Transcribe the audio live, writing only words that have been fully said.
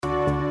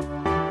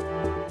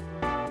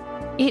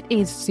It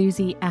is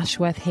Susie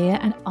Ashworth here,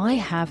 and I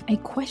have a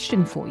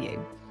question for you.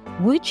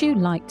 Would you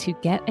like to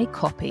get a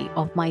copy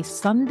of my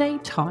Sunday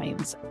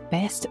Times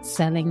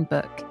best-selling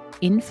book,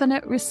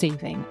 Infinite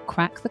Receiving,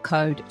 Crack the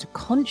Code to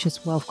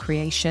Conscious Wealth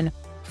Creation,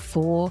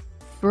 for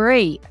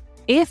free?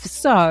 If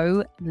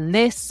so,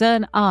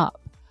 listen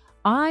up.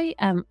 I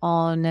am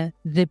on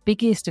the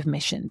biggest of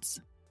missions.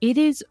 It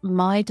is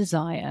my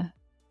desire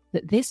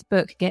that this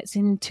book gets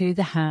into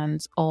the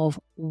hands of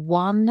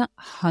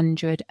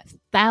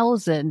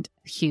 100,000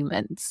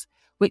 humans,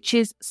 which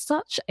is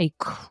such a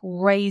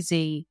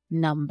crazy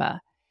number.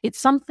 It's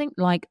something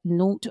like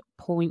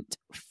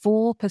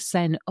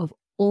 0.4% of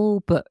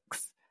all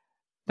books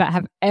that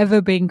have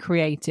ever been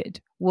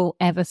created will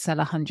ever sell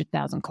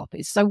 100,000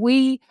 copies. So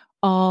we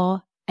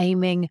are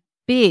aiming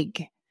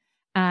big,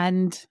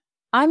 and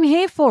I'm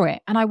here for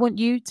it, and I want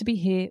you to be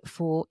here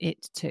for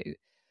it too.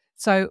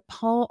 So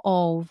part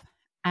of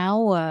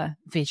our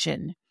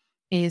vision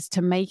is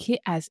to make it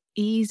as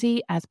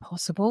easy as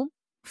possible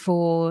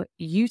for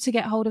you to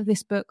get hold of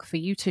this book, for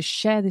you to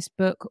share this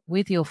book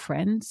with your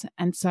friends.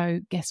 And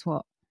so guess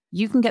what?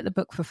 You can get the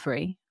book for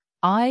free.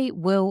 I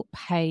will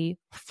pay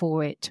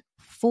for it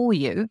for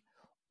you.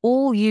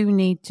 All you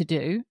need to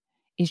do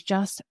is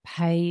just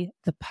pay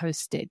the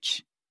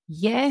postage.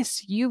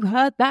 Yes, you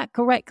heard that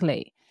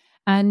correctly.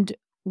 And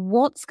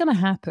what's going to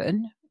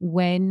happen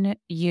when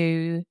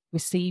you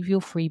receive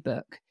your free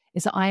book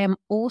is that I am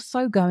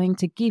also going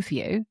to give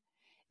you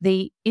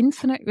the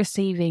Infinite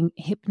Receiving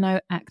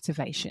Hypno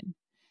Activation.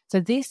 So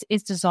this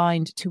is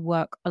designed to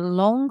work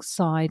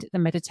alongside the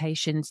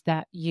meditations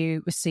that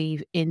you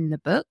receive in the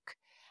book.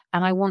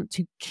 And I want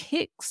to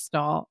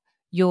kickstart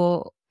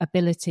your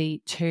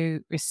ability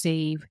to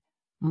receive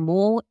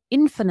more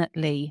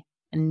infinitely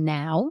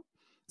now.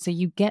 So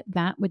you get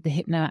that with the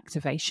Hypno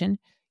Activation.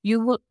 You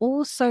will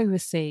also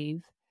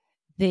receive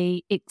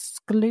the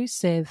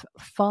exclusive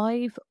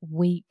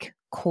 5-week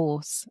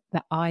course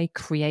that I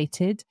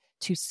created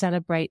to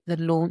celebrate the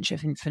launch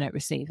of Infinite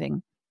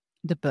Receiving,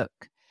 the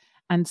book.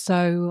 And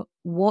so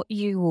what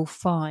you will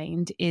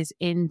find is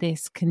in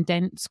this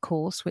condensed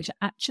course, which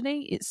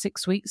actually it's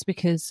 6 weeks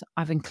because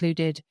I've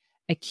included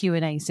a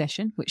Q&A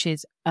session, which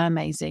is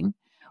amazing.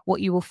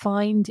 What you will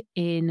find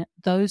in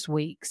those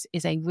weeks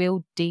is a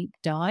real deep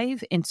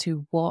dive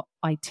into what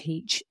I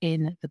teach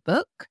in the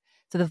book.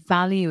 So the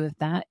value of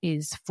that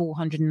is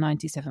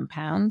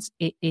 £497.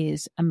 It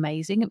is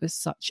amazing. It was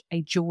such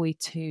a joy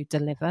to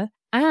deliver.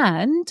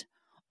 And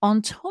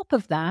on top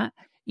of that,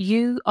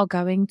 you are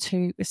going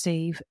to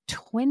receive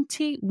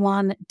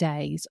 21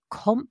 days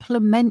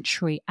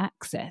complimentary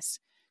access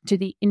to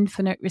the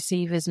Infinite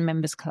Receivers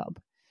Members Club.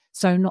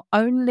 So not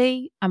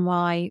only am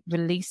I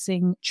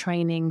releasing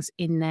trainings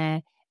in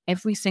there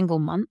every single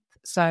month,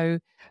 so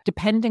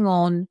depending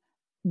on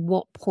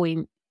what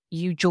point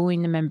you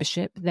join the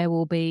membership, there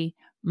will be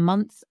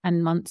months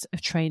and months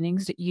of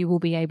trainings that you will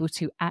be able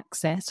to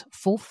access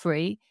for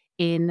free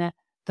in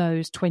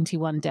those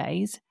 21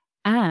 days.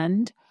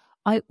 And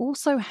I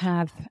also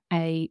have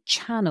a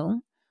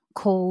channel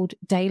called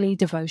Daily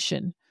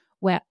Devotion,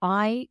 where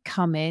I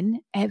come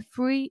in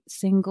every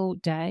single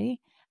day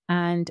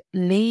and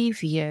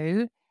leave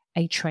you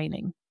a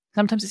training.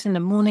 Sometimes it's in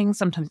the morning,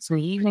 sometimes it's in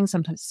the evening,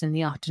 sometimes it's in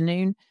the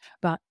afternoon,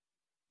 but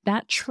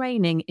that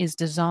training is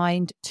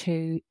designed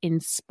to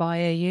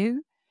inspire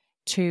you,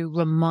 to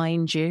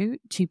remind you,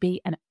 to be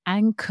an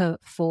anchor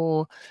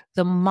for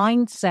the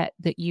mindset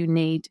that you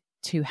need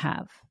to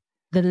have,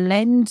 the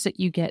lens that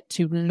you get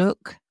to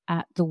look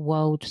at the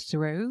world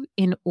through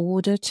in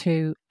order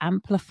to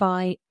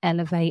amplify,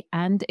 elevate,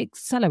 and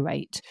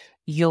accelerate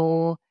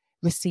your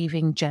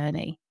receiving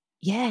journey.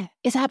 Yeah,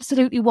 it's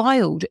absolutely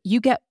wild. You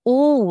get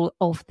all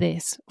of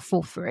this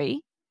for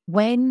free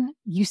when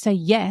you say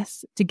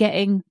yes to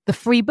getting the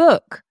free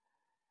book.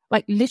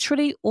 Like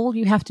literally all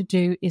you have to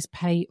do is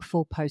pay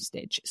full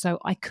postage. So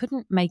I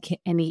couldn't make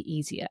it any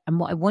easier. And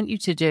what I want you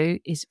to do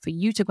is for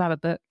you to grab a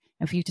book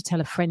and for you to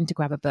tell a friend to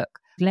grab a book.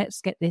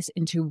 Let's get this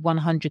into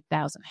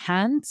 100,000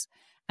 hands.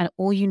 And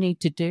all you need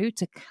to do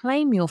to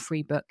claim your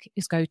free book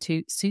is go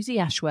to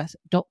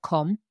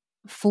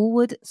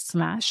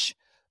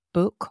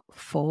susieashworth.com/book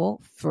for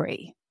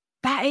free.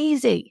 That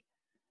easy.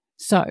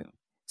 So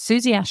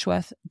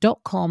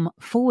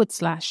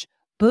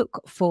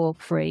susieashworth.com/book for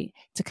free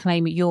to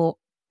claim your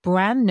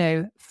brand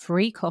new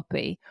free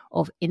copy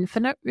of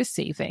Infinite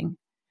Receiving,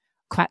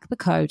 Crack the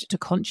Code to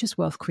Conscious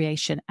Wealth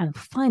Creation, and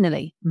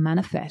finally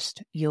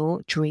manifest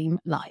your dream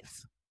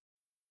life.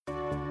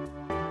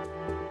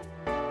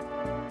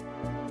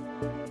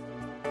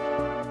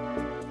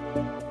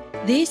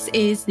 This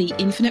is the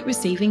Infinite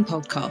Receiving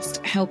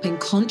podcast, helping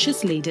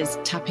conscious leaders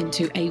tap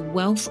into a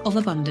wealth of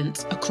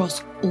abundance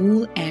across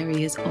all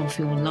areas of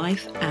your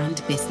life and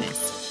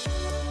business.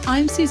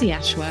 I'm Susie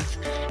Ashworth,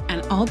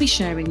 and I'll be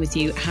sharing with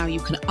you how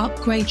you can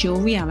upgrade your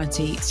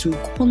reality through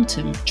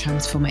quantum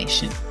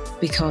transformation,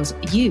 because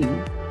you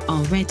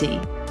are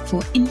ready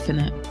for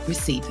infinite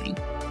receiving.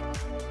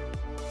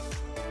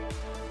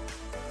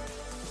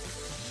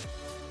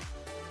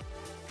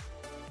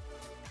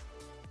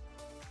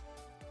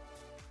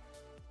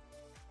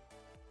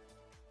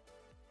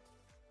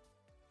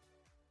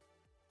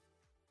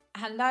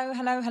 Hello,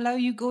 hello, hello,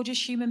 you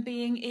gorgeous human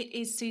being. It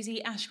is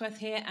Susie Ashworth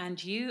here,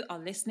 and you are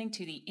listening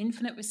to the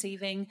Infinite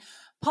Receiving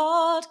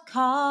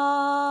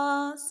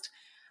podcast.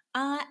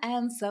 I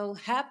am so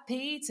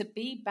happy to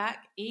be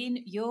back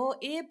in your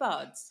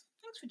earbuds.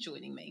 Thanks for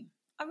joining me.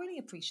 I really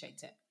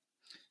appreciate it.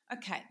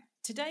 Okay,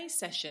 today's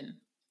session,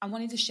 I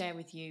wanted to share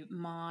with you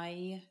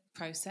my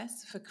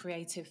process for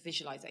creative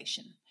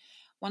visualization.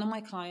 One of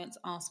my clients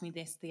asked me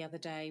this the other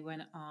day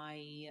when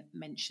I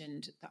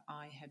mentioned that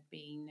I had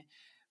been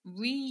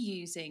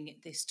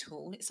reusing this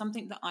tool. It's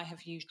something that I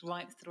have used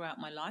right throughout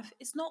my life.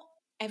 It's not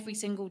every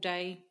single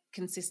day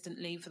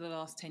consistently for the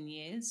last 10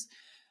 years,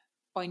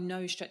 by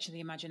no stretch of the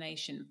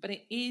imagination, but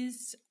it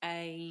is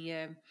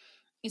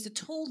it's a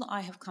tool that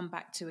I have come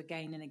back to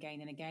again and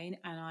again and again,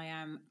 and I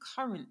am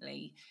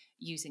currently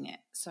using it.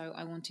 So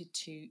I wanted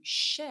to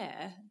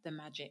share the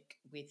magic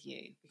with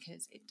you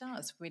because it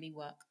does really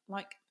work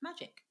like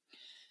magic.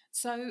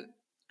 So,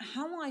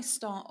 how I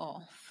start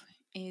off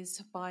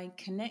is by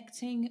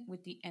connecting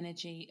with the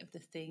energy of the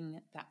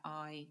thing that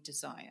I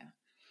desire.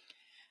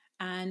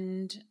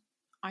 And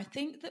I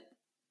think that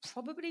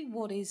probably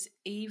what is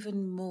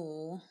even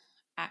more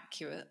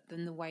accurate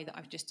than the way that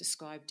I've just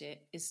described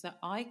it is that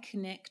I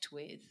connect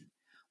with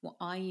what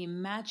I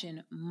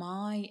imagine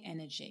my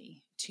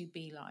energy to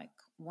be like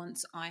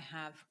once I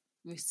have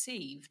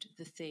received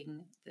the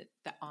thing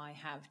that I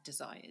have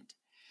desired.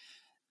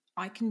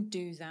 I can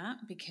do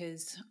that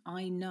because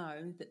I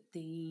know that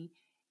the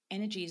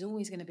energy is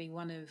always going to be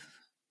one of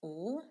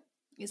awe.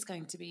 It's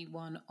going to be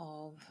one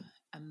of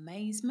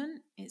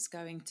amazement. It's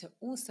going to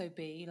also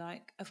be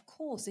like, of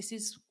course, this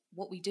is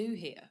what we do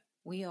here.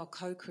 We are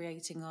co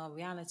creating our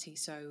reality.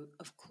 So,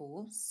 of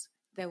course,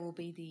 there will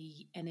be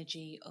the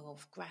energy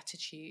of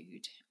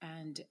gratitude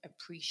and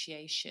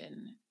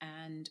appreciation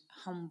and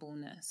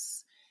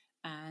humbleness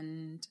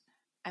and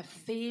a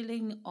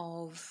feeling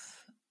of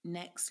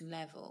next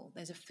level.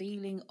 There's a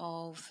feeling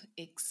of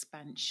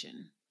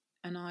expansion.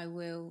 And I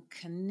will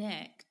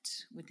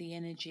connect with the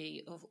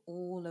energy of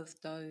all of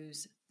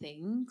those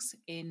things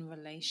in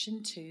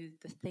relation to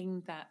the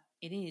thing that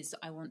it is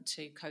I want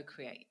to co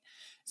create.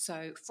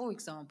 So, for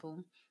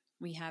example,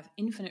 we have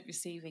Infinite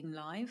Receiving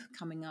Live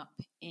coming up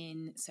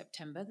in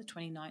September, the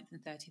 29th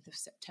and 30th of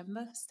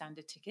September,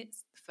 standard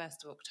tickets, the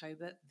 1st of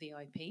October,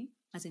 VIP,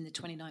 as in the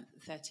 29th,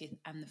 the 30th,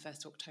 and the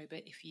 1st of October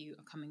if you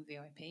are coming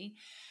VIP.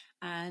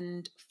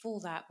 And for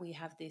that, we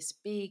have this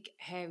big,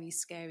 hairy,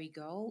 scary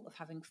goal of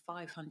having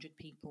 500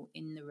 people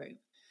in the room.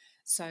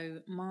 So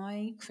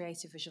my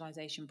creative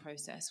visualization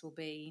process will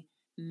be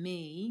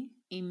me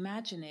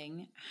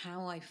imagining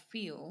how I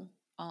feel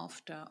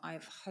after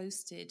I've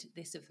hosted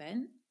this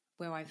event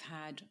where I've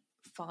had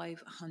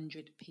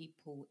 500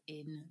 people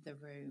in the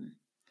room.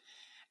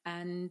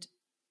 And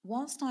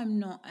whilst I'm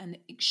not an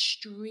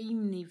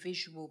extremely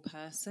visual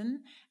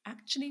person,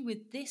 actually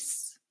with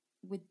this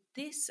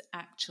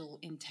actual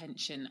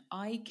intention,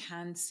 I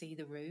can see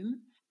the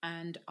room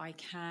and I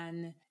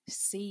can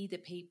see the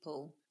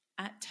people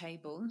at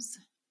tables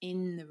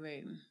in the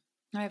room.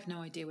 I have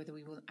no idea whether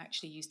we will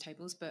actually use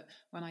tables, but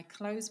when I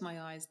close my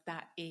eyes,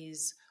 that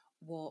is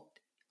what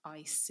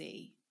I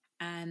see.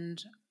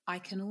 And I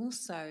can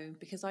also,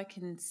 because I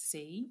can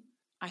see,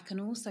 I can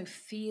also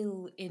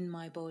feel in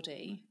my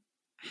body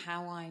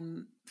how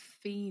I'm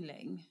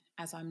feeling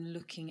as I'm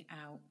looking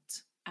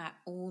out at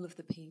all of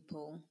the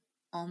people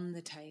on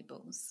the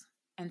tables.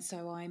 And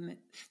so I'm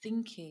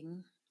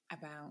thinking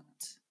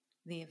about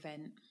the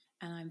event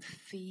and I'm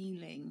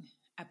feeling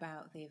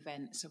about the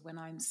event. So when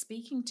I'm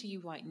speaking to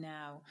you right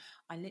now,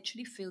 I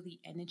literally feel the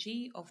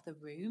energy of the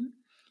room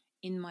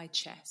in my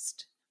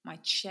chest. My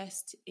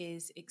chest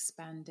is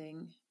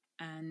expanding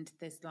and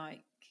there's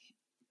like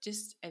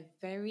just a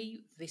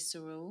very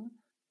visceral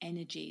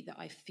energy that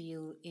I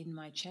feel in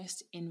my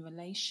chest in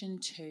relation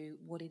to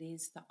what it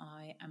is that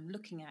I am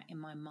looking at in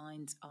my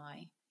mind's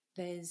eye.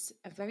 There's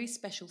a very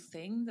special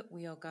thing that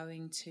we are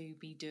going to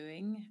be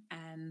doing,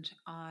 and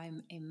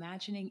I'm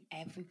imagining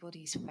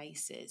everybody's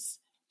faces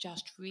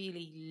just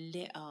really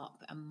lit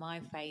up and my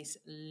face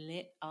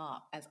lit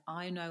up as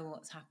I know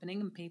what's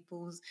happening and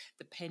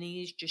the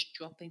penny is just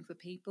dropping for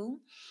people.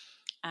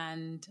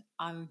 And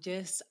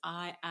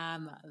I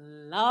am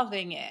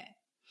loving it.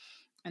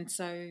 And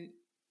so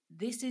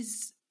this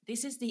is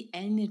the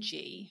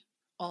energy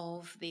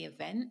of the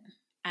event.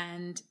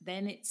 And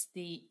then it's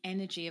the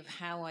energy of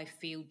how I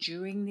feel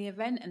during the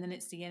event. And then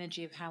it's the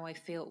energy of how I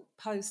feel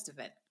post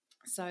event.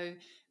 So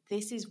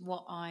this is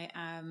what I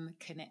am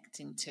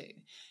connecting to.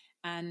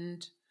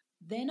 And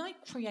then I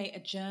create a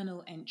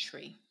journal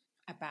entry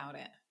about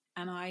it.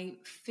 And I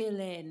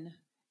fill in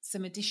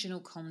some additional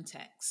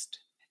context.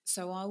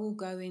 So I will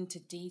go into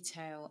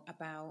detail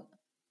about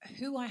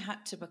who I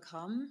had to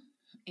become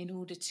in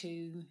order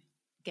to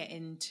get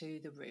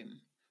into the room.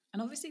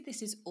 And obviously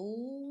this is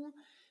all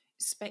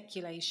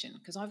speculation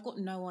because I've got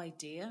no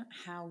idea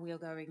how we are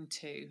going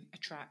to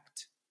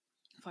attract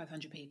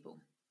 500 people.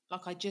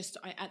 Like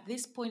at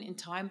this point in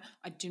time,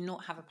 I do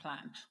not have a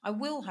plan. I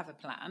will have a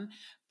plan,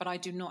 but I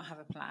do not have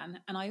a plan.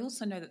 And I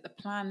also know that the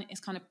plan is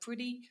kind of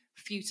pretty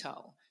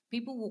futile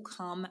People will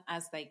come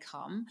as they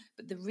come.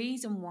 But the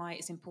reason why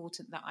it's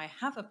important that I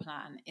have a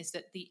plan is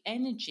that the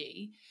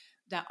energy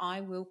that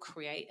I will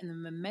create and the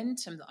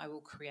momentum that I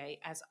will create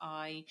as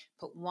I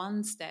put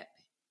one step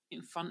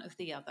in front of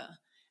the other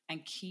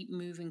and keep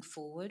moving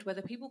forward,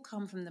 whether people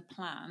come from the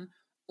plan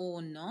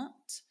or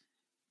not,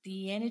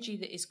 the energy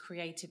that is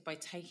created by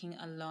taking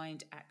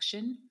aligned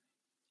action,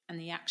 and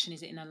the action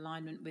is in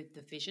alignment with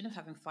the vision of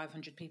having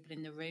 500 people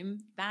in the room,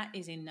 that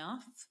is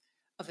enough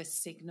of a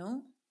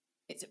signal.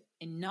 It's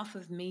enough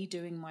of me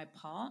doing my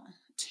part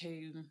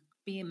to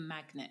be a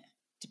magnet,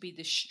 to be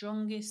the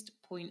strongest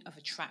point of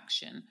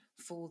attraction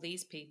for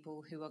these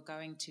people who are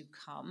going to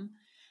come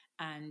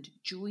and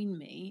join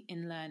me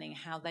in learning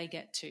how they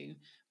get to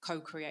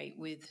co-create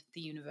with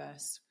the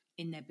universe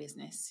in their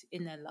business,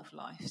 in their love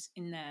lives,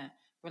 in their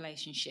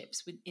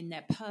relationships, in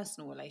their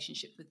personal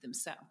relationship with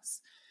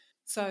themselves.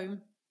 So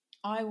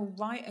I will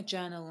write a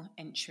journal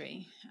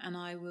entry and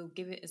I will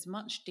give it as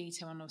much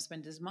detail and I'll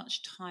spend as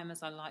much time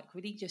as I like,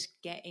 really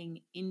just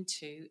getting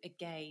into,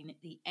 again,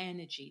 the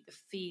energy, the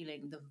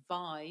feeling, the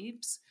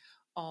vibes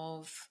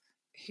of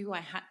who I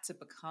had to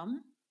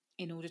become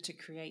in order to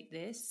create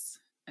this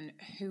and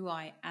who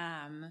I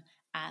am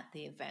at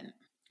the event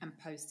and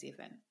post the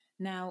event.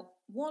 Now,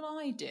 what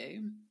I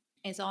do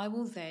is I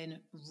will then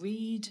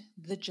read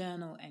the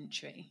journal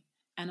entry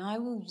and I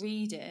will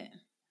read it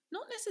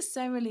not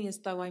necessarily as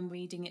though I'm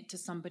reading it to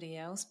somebody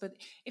else, but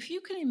if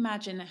you can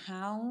imagine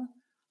how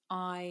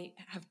I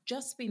have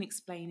just been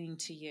explaining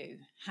to you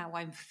how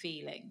I'm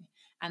feeling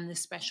and the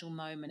special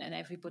moment, and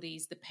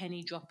everybody's the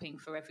penny dropping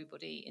for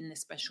everybody in the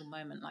special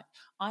moment. Like,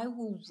 I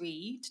will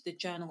read the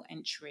journal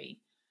entry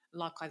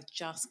like I've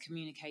just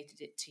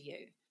communicated it to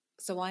you.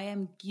 So I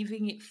am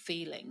giving it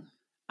feeling.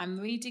 I'm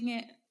reading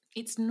it.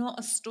 It's not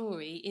a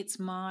story, it's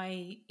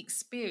my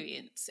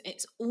experience.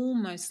 It's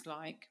almost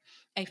like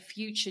a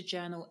future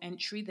journal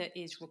entry that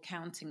is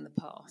recounting the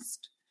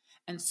past.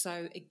 And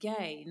so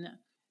again,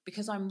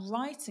 because I'm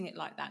writing it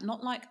like that,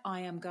 not like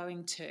I am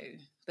going to,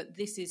 but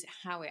this is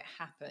how it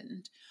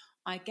happened,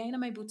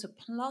 I'm able to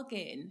plug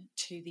in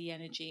to the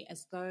energy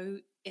as though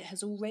it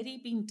has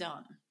already been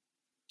done.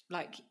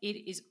 Like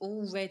it is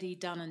already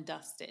done and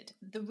dusted.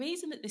 The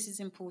reason that this is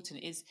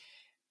important is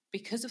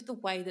because of the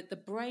way that the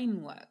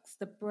brain works.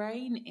 The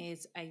brain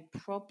is a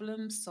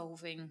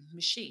problem-solving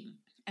machine.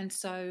 And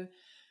so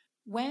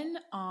when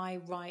I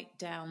write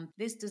down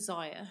this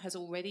desire has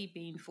already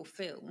been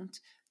fulfilled,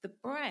 the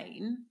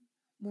brain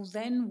will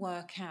then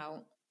work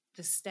out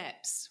the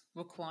steps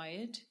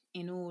required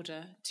in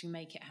order to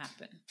make it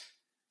happen.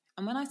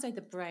 And when I say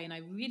the brain,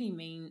 I really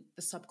mean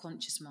the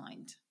subconscious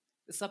mind.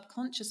 The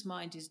subconscious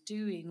mind is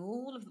doing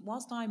all of,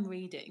 whilst I'm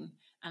reading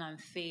and I'm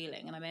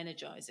feeling and I'm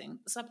energizing,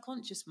 the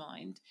subconscious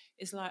mind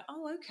is like,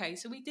 oh, okay,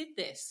 so we did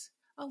this.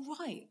 Oh,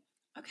 right.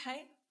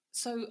 Okay.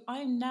 So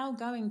I'm now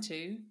going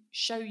to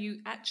show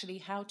you actually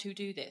how to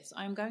do this.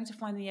 I'm going to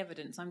find the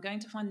evidence. I'm going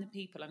to find the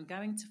people. I'm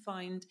going to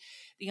find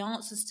the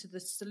answers to the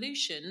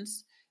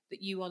solutions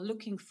that you are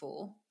looking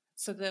for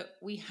so that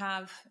we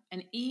have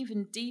an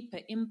even deeper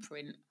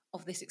imprint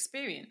of this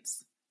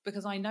experience,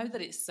 because I know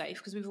that it's safe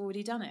because we've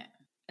already done it.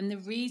 And the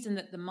reason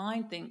that the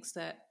mind thinks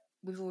that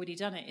we've already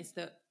done it is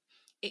that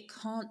it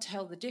can't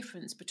tell the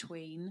difference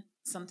between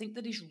something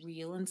that is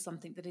real and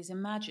something that is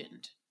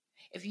imagined.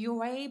 If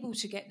you're able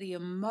to get the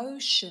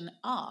emotion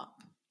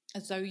up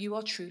as though you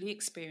are truly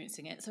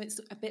experiencing it, so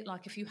it's a bit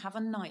like if you have a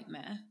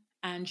nightmare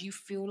and you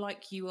feel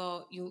like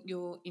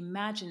you're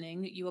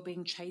imagining that you are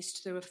being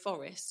chased through a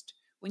forest,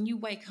 when you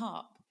wake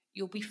up,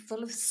 you'll be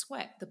full of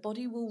sweat. The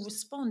body will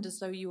respond as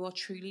though you are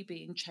truly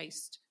being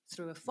chased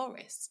through a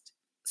forest.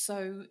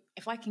 So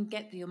if I can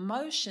get the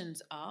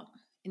emotions up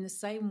in the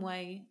same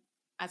way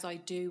as I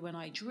do when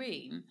I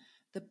dream,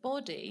 the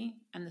body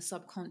and the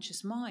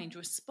subconscious mind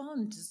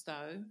respond as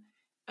though,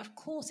 of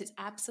course, it's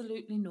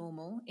absolutely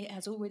normal. It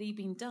has already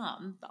been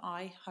done that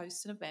I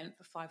host an event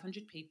for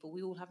 500 people.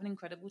 We all have an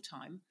incredible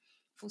time.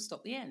 Full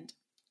stop, the end.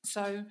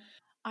 So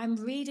I'm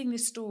reading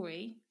this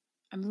story.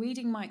 I'm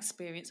reading my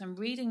experience. I'm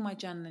reading my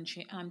journal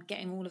entry, and I'm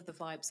getting all of the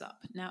vibes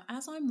up. Now,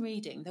 as I'm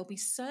reading, there'll be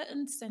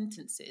certain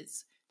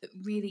sentences that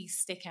really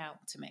stick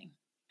out to me.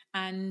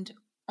 And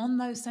on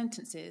those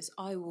sentences,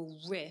 I will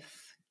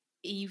riff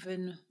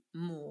even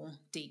more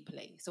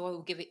deeply. So I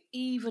will give it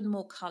even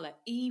more color,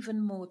 even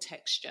more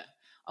texture.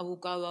 I will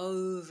go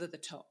over the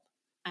top.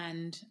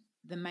 And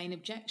the main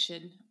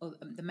objection, or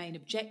the main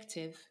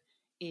objective,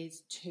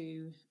 is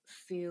to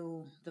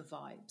feel the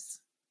vibes.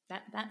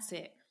 That's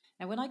it.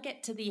 Now, when I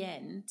get to the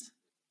end,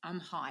 I'm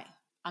high.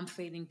 I'm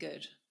feeling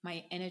good.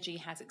 My energy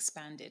has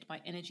expanded.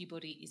 My energy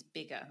body is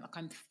bigger. Like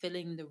I'm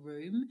filling the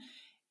room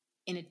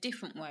in a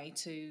different way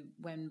to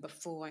when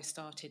before I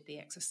started the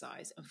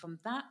exercise. And from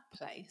that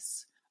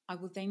place, I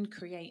will then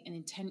create an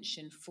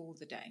intention for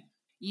the day.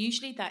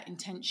 Usually that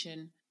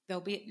intention,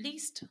 there'll be at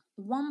least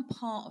one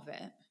part of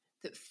it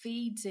that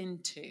feeds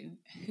into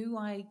who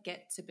I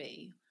get to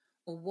be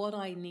or what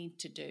I need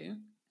to do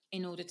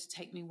in order to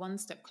take me one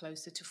step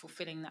closer to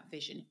fulfilling that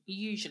vision.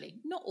 Usually,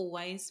 not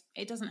always,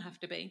 it doesn't have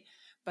to be,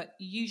 but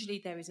usually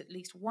there is at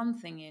least one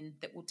thing in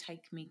that will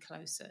take me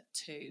closer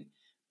to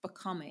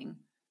becoming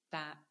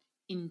that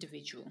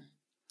individual.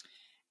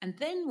 And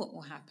then what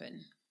will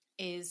happen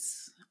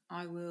is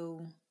I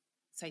will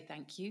say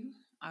thank you.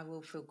 I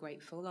will feel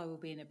grateful. I will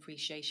be in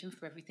appreciation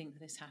for everything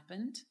that has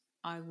happened.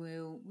 I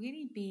will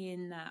really be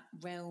in that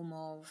realm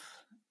of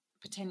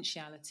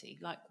potentiality,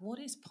 like what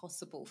is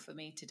possible for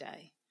me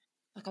today?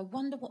 Like, I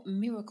wonder what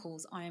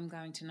miracles I am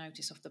going to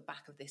notice off the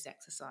back of this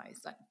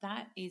exercise. Like,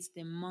 that is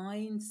the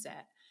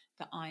mindset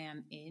that I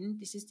am in.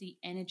 This is the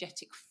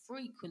energetic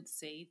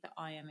frequency that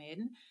I am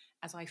in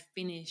as I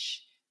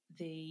finish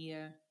the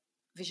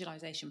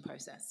visualization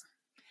process.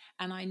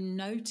 And I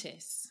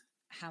notice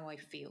how I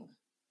feel.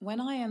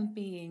 When I am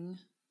being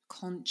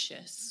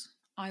conscious,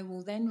 I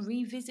will then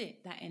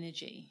revisit that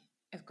energy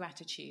of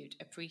gratitude,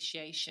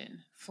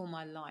 appreciation for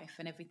my life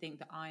and everything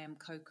that I am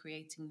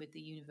co-creating with the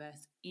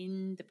universe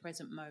in the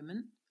present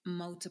moment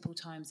multiple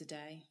times a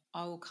day.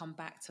 I will come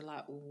back to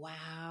like,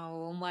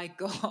 wow, oh my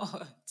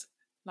God,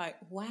 like,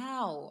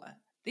 wow,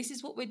 this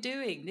is what we're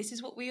doing. This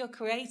is what we are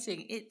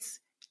creating. It's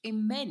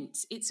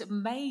immense. It's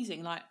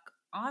amazing. Like,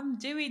 I'm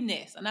doing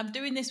this and I'm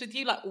doing this with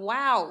you. Like,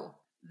 wow,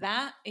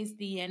 that is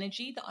the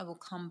energy that I will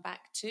come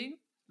back to,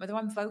 whether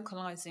I'm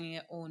vocalizing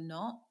it or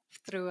not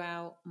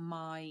throughout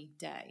my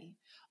day.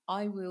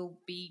 I will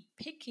be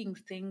picking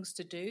things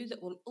to do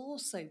that will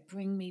also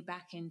bring me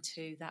back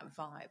into that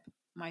vibe.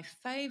 My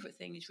favorite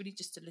thing is really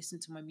just to listen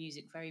to my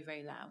music very,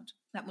 very loud.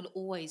 That will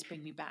always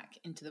bring me back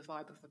into the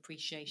vibe of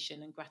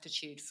appreciation and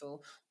gratitude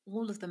for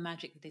all of the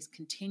magic that is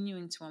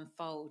continuing to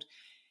unfold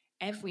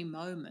every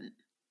moment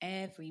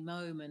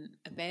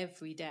of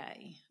every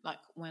day. Like,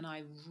 when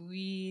I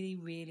really,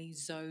 really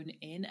zone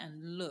in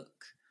and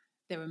look,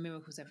 there are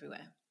miracles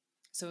everywhere.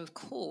 So, of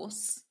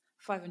course,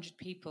 500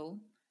 people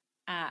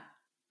at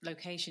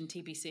location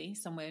TBC,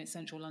 somewhere in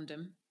central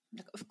London.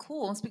 Like, of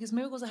course, because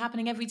miracles are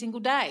happening every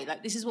single day.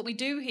 Like, this is what we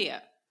do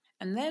here.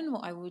 And then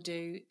what I will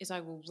do is I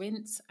will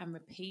rinse and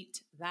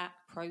repeat that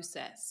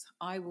process.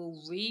 I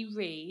will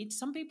reread.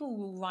 Some people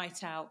will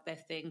write out their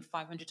thing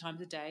 500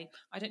 times a day.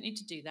 I don't need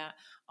to do that.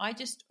 I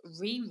just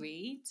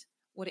reread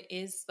what it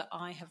is that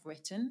I have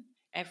written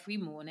every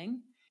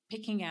morning,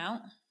 picking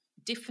out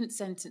different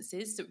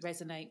sentences that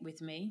resonate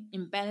with me,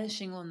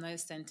 embellishing on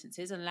those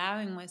sentences,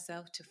 allowing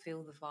myself to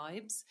feel the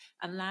vibes,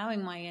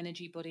 allowing my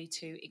energy body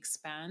to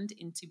expand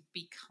into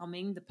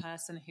becoming the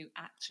person who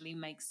actually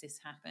makes this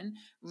happen,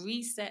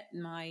 reset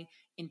my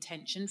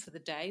intention for the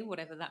day,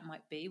 whatever that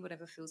might be,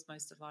 whatever feels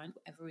most aligned,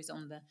 whatever is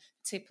on the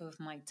tip of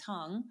my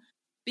tongue.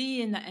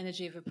 Be in that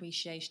energy of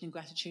appreciation and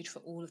gratitude for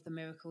all of the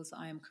miracles that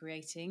I am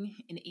creating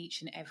in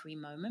each and every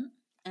moment,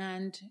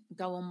 and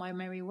go on my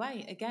merry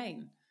way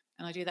again.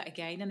 And I do that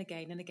again and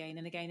again and again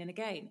and again and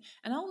again.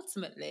 And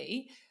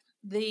ultimately,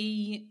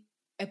 the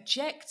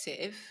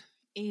objective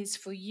is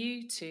for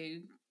you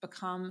to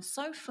become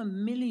so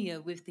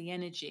familiar with the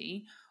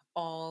energy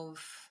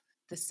of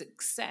the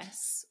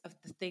success of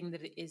the thing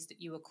that it is that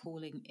you are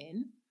calling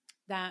in,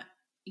 that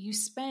you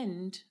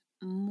spend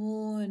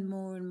more and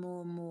more and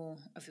more and more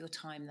of your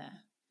time there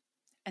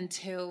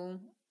until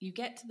you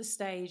get to the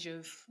stage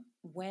of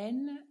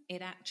when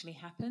it actually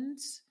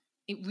happens.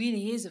 It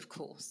really is, of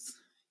course.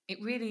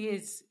 It really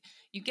is.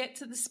 You get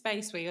to the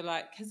space where you're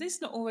like, has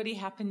this not already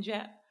happened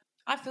yet?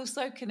 I feel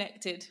so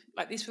connected.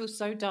 Like, this feels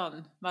so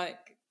done.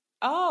 Like,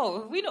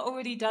 oh, have we not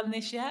already done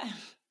this yet?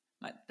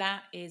 Like,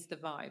 that is the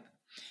vibe.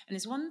 And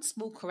there's one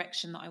small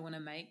correction that I want to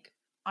make.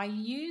 I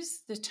use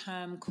the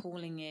term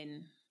calling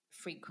in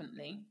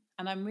frequently,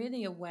 and I'm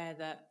really aware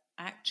that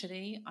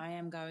actually I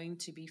am going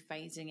to be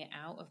phasing it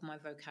out of my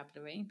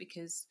vocabulary,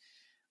 because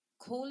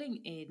calling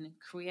in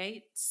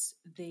creates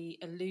the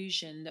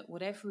illusion that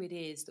whatever it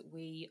is that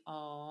we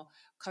are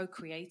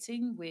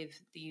co-creating with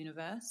the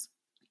universe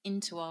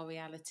into our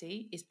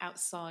reality is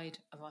outside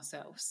of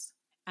ourselves.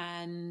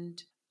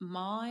 And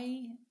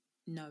my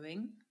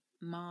knowing,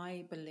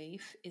 my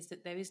belief is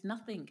that there is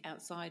nothing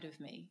outside of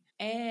me.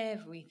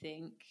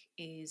 Everything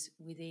is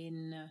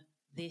within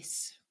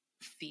this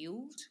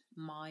field,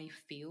 my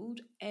field.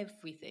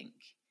 Everything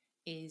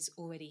is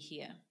already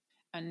here.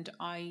 And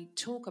I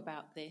talk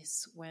about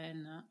this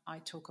when I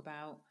talk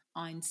about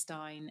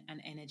Einstein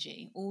and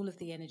energy. All of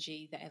the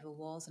energy that ever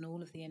was and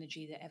all of the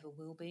energy that ever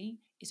will be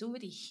is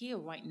already here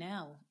right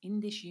now in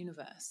this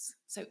universe.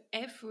 So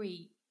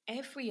every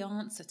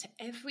answer to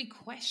every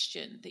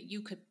question that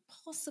you could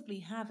possibly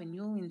have in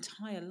your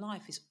entire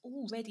life is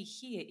already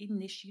here in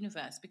this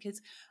universe,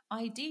 because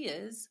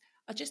ideas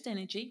are just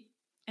energy,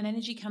 and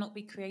energy cannot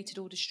be created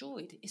or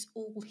destroyed. It's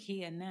all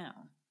here now,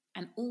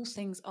 and all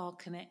things are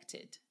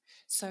connected.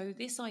 So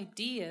this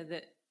idea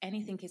that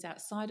anything is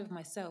outside of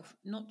myself,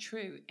 not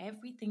true.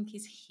 Everything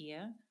is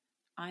here.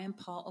 I am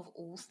part of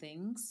all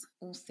things.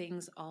 All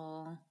things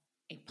are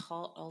a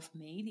part of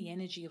me. The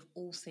energy of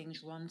all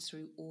things runs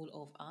through all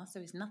of us.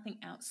 There is nothing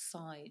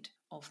outside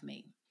of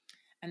me.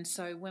 And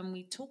so when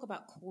we talk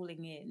about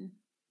calling in,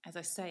 as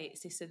I say,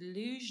 it's this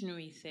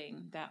illusionary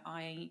thing that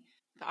I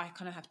that I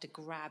kind of have to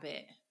grab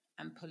it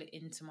and pull it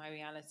into my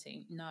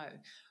reality. No,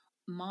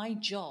 my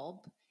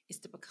job is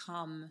to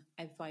become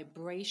a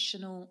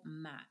vibrational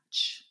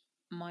match.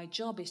 My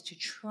job is to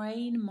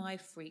train my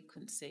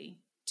frequency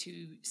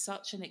to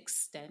such an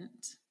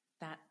extent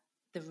that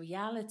the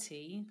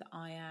reality that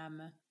I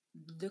am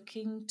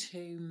looking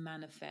to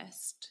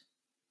manifest,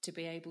 to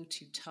be able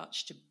to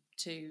touch,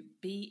 to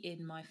be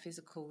in my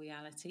physical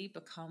reality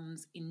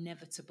becomes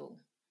inevitable,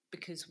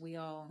 because we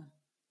are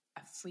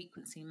a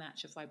frequency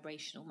match, a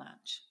vibrational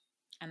match.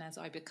 And as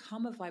I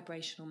become a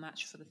vibrational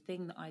match for the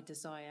thing that I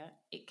desire,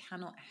 it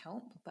cannot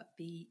help but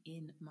be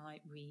in my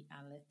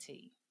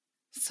reality.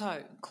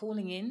 So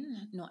calling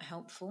in, not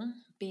helpful.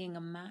 Being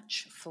a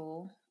match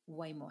for,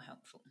 way more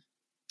helpful.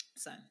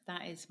 So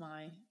that is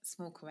my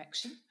small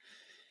correction.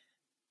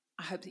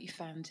 I hope that you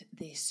found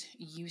this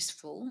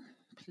useful.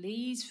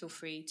 Please feel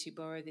free to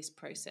borrow this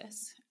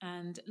process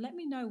and let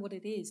me know what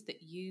it is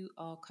that you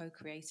are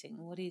co-creating.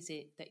 What is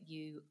it that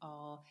you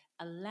are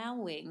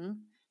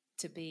allowing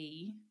to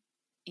be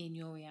in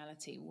your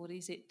reality? What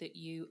is it that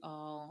you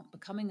are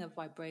becoming a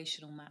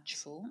vibrational match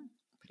for?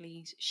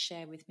 Please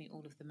share with me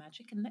all of the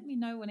magic and let me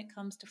know when it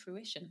comes to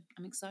fruition.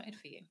 I'm excited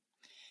for you.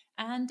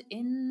 And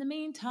in the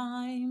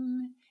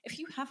meantime, if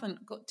you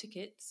haven't got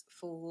tickets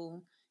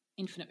for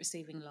Infinite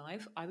Receiving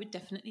Live, I would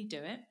definitely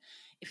do it.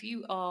 If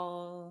you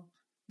are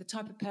the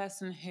type of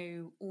person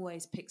who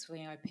always picks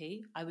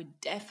VIP, I would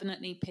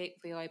definitely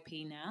pick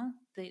VIP now.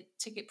 The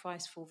ticket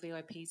price for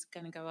VIP is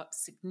going to go up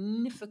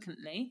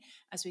significantly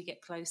as we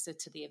get closer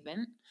to the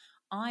event.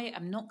 I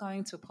am not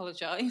going to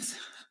apologise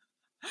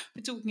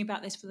for talking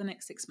about this for the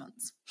next 6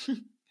 months.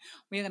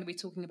 We are going to be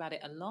talking about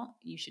it a lot.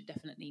 You should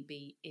definitely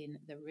be in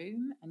the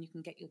room, and you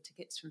can get your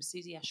tickets from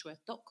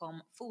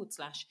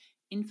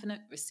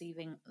susieashworth.com/Infinite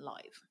Receiving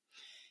Live.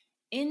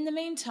 In the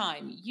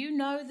meantime, you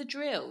know the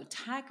drill.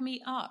 Tag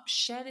me up.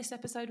 Share this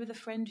episode with a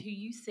friend who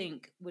you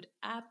think would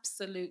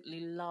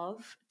absolutely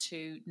love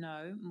to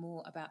know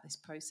more about this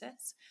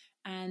process.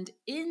 And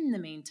in the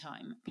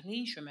meantime,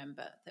 please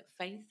remember that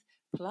faith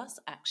plus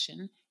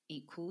action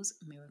equals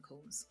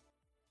miracles.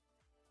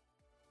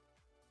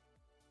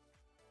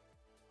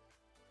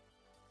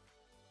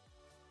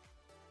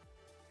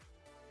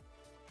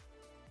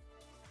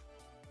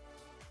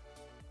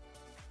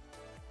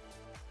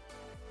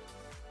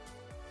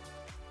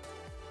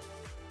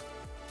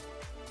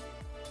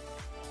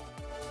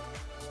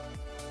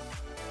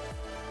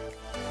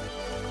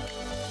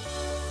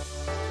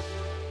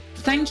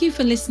 Thank you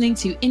for listening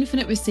to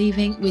Infinite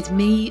Receiving with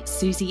me,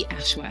 Susie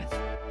Ashworth.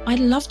 I'd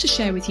love to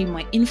share with you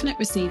my Infinite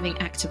Receiving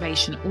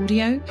activation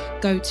audio.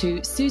 Go to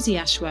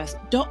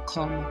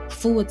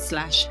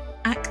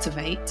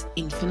susieashworth.com/activate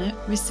infinite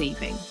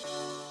receiving.